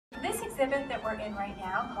exhibit that we're in right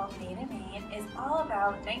now, called Maine-Maine, is all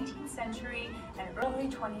about 19th century and early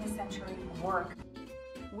 20th century work.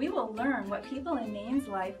 We will learn what people in Maine's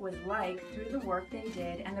life was like through the work they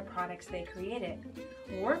did and the products they created.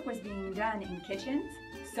 Work was being done in kitchens,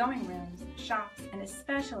 sewing rooms, shops, and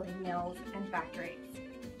especially mills and factories.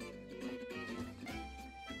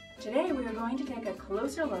 Today we are going to take a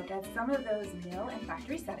closer look at some of those mill and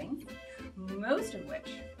factory settings, most of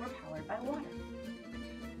which were powered by water.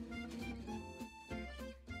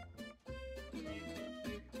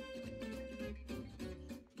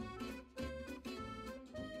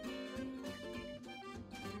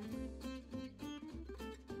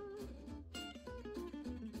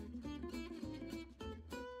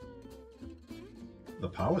 The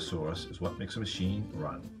power source is what makes a machine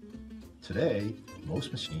run. Today,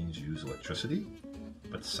 most machines use electricity,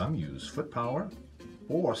 but some use foot power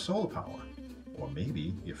or solar power, or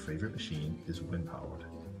maybe your favorite machine is wind powered.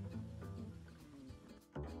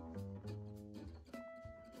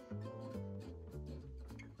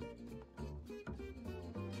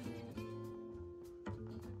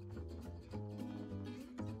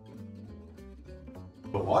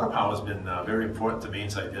 But water power has been very important to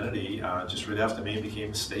Maine's identity just right after Maine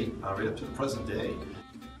became a state, right up to the present day.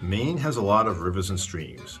 Maine has a lot of rivers and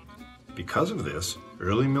streams. Because of this,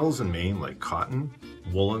 early mills in Maine like cotton,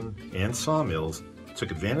 woolen, and sawmills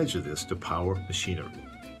took advantage of this to power machinery.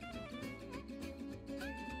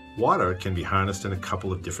 Water can be harnessed in a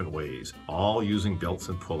couple of different ways, all using belts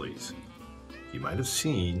and pulleys. You might have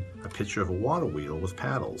seen a picture of a water wheel with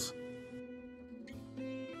paddles.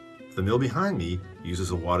 The mill behind me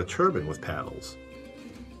uses a water turbine with paddles.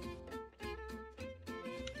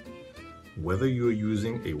 Whether you are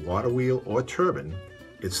using a water wheel or turbine,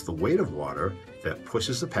 it's the weight of water that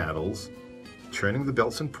pushes the paddles, turning the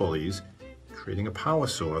belts and pulleys, creating a power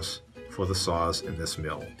source for the saws in this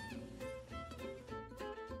mill.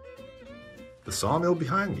 The sawmill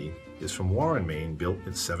behind me is from Warren, Maine, built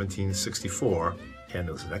in 1764, and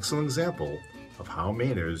is an excellent example of how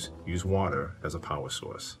Mainers use water as a power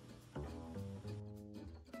source.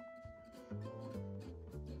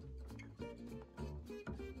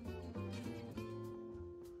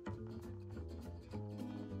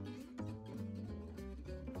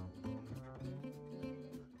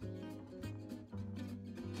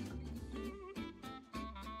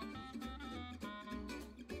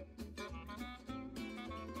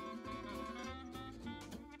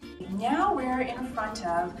 Now we're in front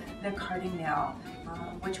of the carding mill,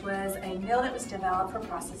 which was a mill that was developed for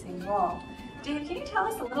processing wool. Dave, can you tell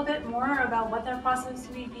us a little bit more about what that process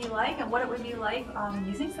would be like and what it would be like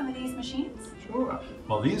using some of these machines? Sure.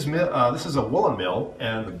 Well, this is a woolen mill,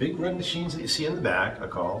 and the big red machines that you see in the back are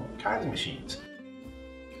called carding machines.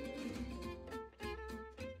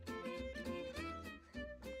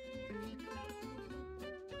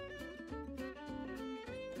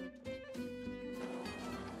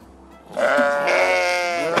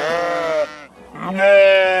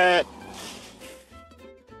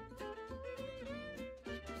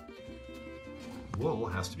 Wool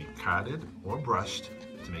has to be carded or brushed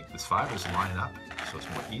to make the fibers line up so it's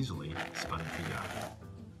more easily spun into yarn.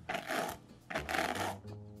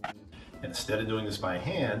 And instead of doing this by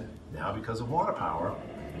hand, now because of water power,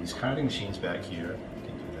 these carding machines back here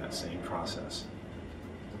can do that same process.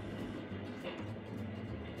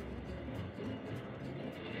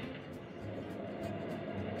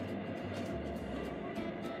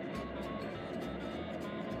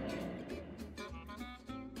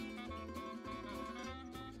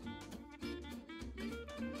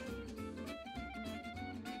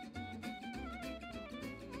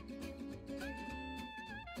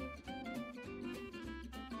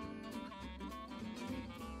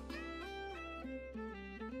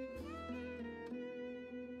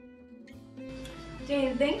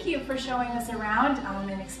 Dave, thank you for showing us around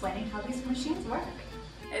and explaining how these machines work.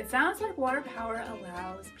 It sounds like water power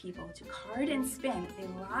allows people to card and spin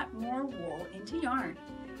a lot more wool into yarn,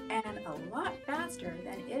 and a lot faster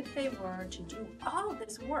than if they were to do all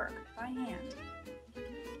this work by hand.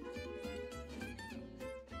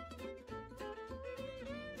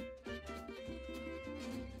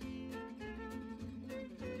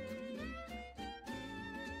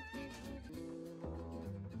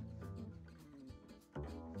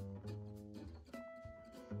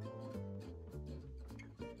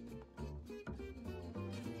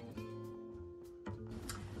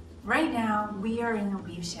 Right now, we are in a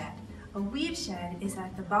weave shed. A weave shed is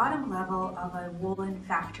at the bottom level of a woolen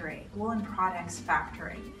factory, woolen products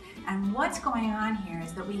factory. And what's going on here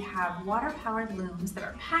is that we have water-powered looms that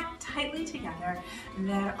are packed tightly together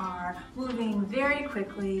that are moving very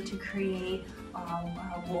quickly to create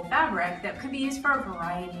wool fabric that could be used for a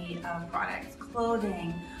variety of products,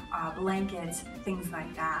 clothing, blankets, things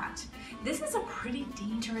like that. This is a pretty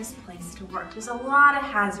dangerous place to work. There's a lot of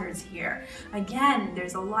hazards here. Again,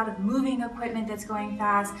 there's a lot of moving equipment that's going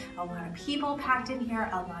fast, a lot of people packed in here,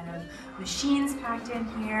 a lot of machines packed in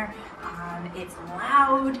here. It's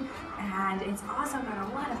loud, and it's also got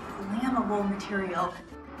a lot of flammable material.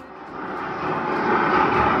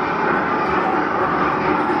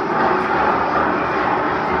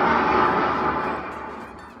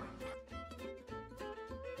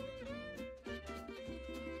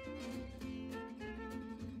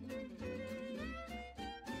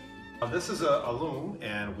 This is a loom,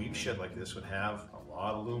 and a weave shed like this would have a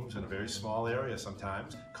lot of looms in a very small area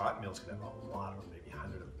sometimes. Cotton mills can have a lot of them, maybe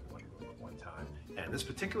 100 of them at one time. And this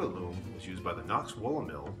particular loom was used by the Knox Woolen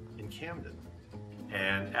Mill in Camden.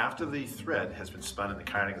 And after the thread has been spun in the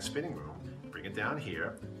carding and spinning room, bring it down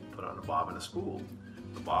here, put it on a bob and a spool.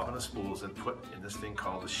 The bob and a spool is then put in this thing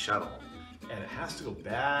called a shuttle. And it has to go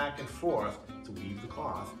back and forth to weave the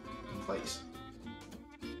cloth in place.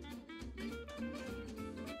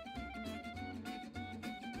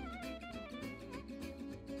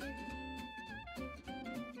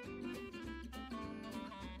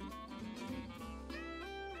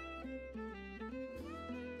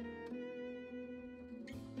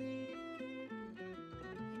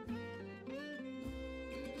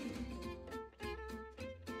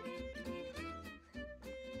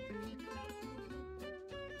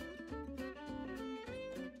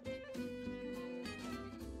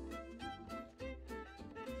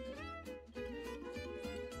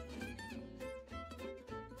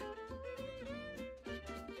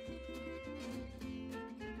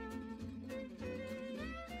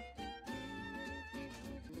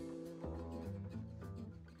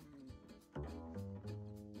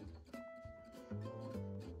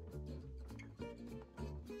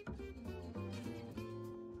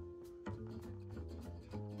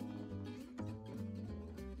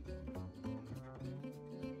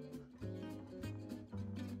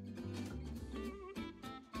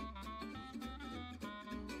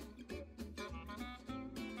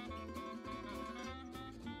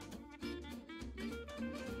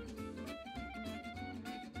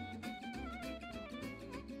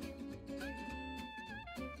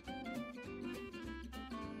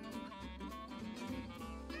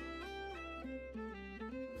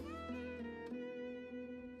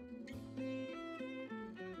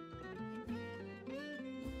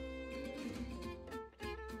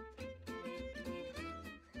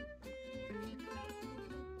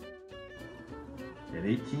 In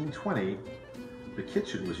 1820, the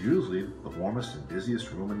kitchen was usually the warmest and busiest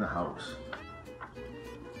room in the house.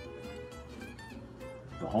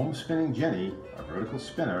 The home spinning jenny, a vertical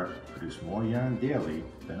spinner, produced more yarn daily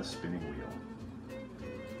than a spinning wheel.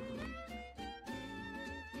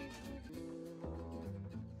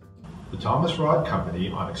 The Thomas Rod Company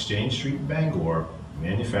on Exchange Street in Bangor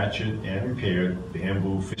manufactured and repaired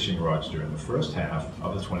bamboo fishing rods during the first half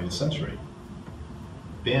of the 20th century.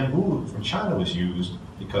 Bamboo from China was used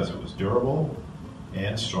because it was durable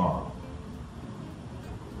and strong.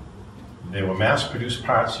 There were mass-produced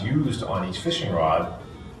parts used on each fishing rod,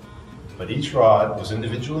 but each rod was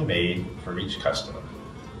individually made for each customer.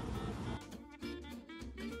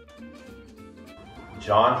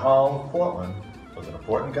 John Hall of Portland was an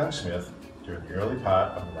important gunsmith during the early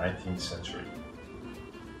part of the 19th century.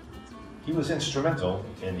 He was instrumental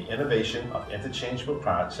in the innovation of interchangeable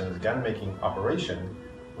parts in his gun-making operation,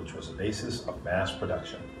 which was the basis of mass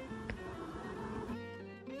production.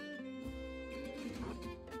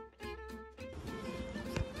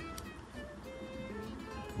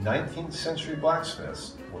 19th century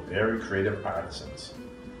blacksmiths were very creative artisans.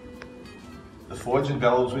 The forge and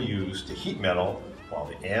bellows were used to heat metal, while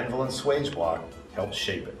the anvil and swage block helped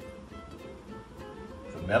shape it.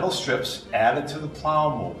 The metal strips added to the plow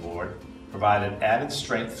moldboard provided added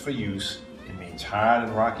strength for use in Maine's hard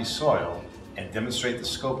and rocky soil and demonstrate the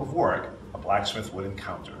scope of work a blacksmith would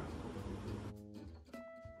encounter.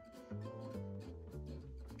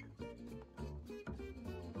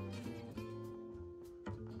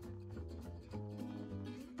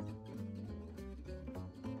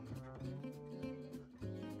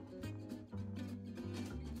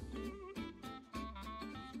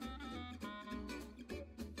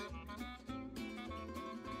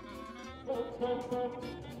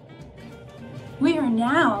 We are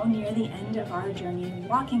now near the end of our journey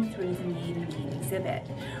walking through the Maine-Maine exhibit.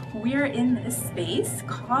 We're in this space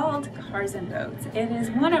called Cars and Boats. It is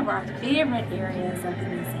one of our favorite areas of the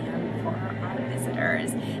museum for our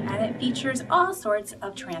visitors, and it features all sorts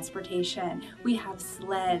of transportation. We have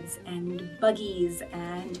sleds and buggies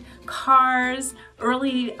and cars,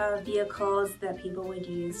 early vehicles that people would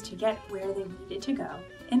use to get where they needed to go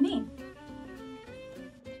in Maine.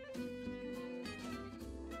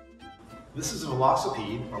 This is a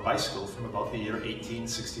velocipede, or bicycle, from about the year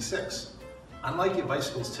 1866. Unlike your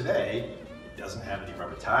bicycles today, it doesn't have any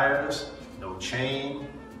rubber tires, no chain,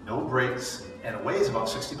 no brakes, and it weighs about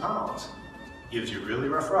 60 pounds. Gives you a really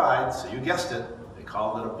rough ride, so you guessed it, they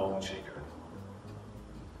called it a bone shaker.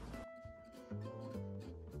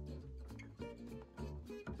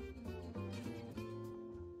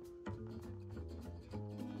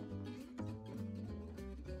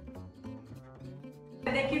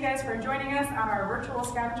 Thank you guys for joining us on our virtual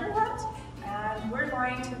scavenger hunt, and we're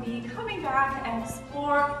going to be coming back and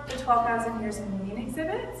explore the 12,000 Years in Maine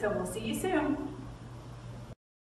exhibit, so we'll see you soon.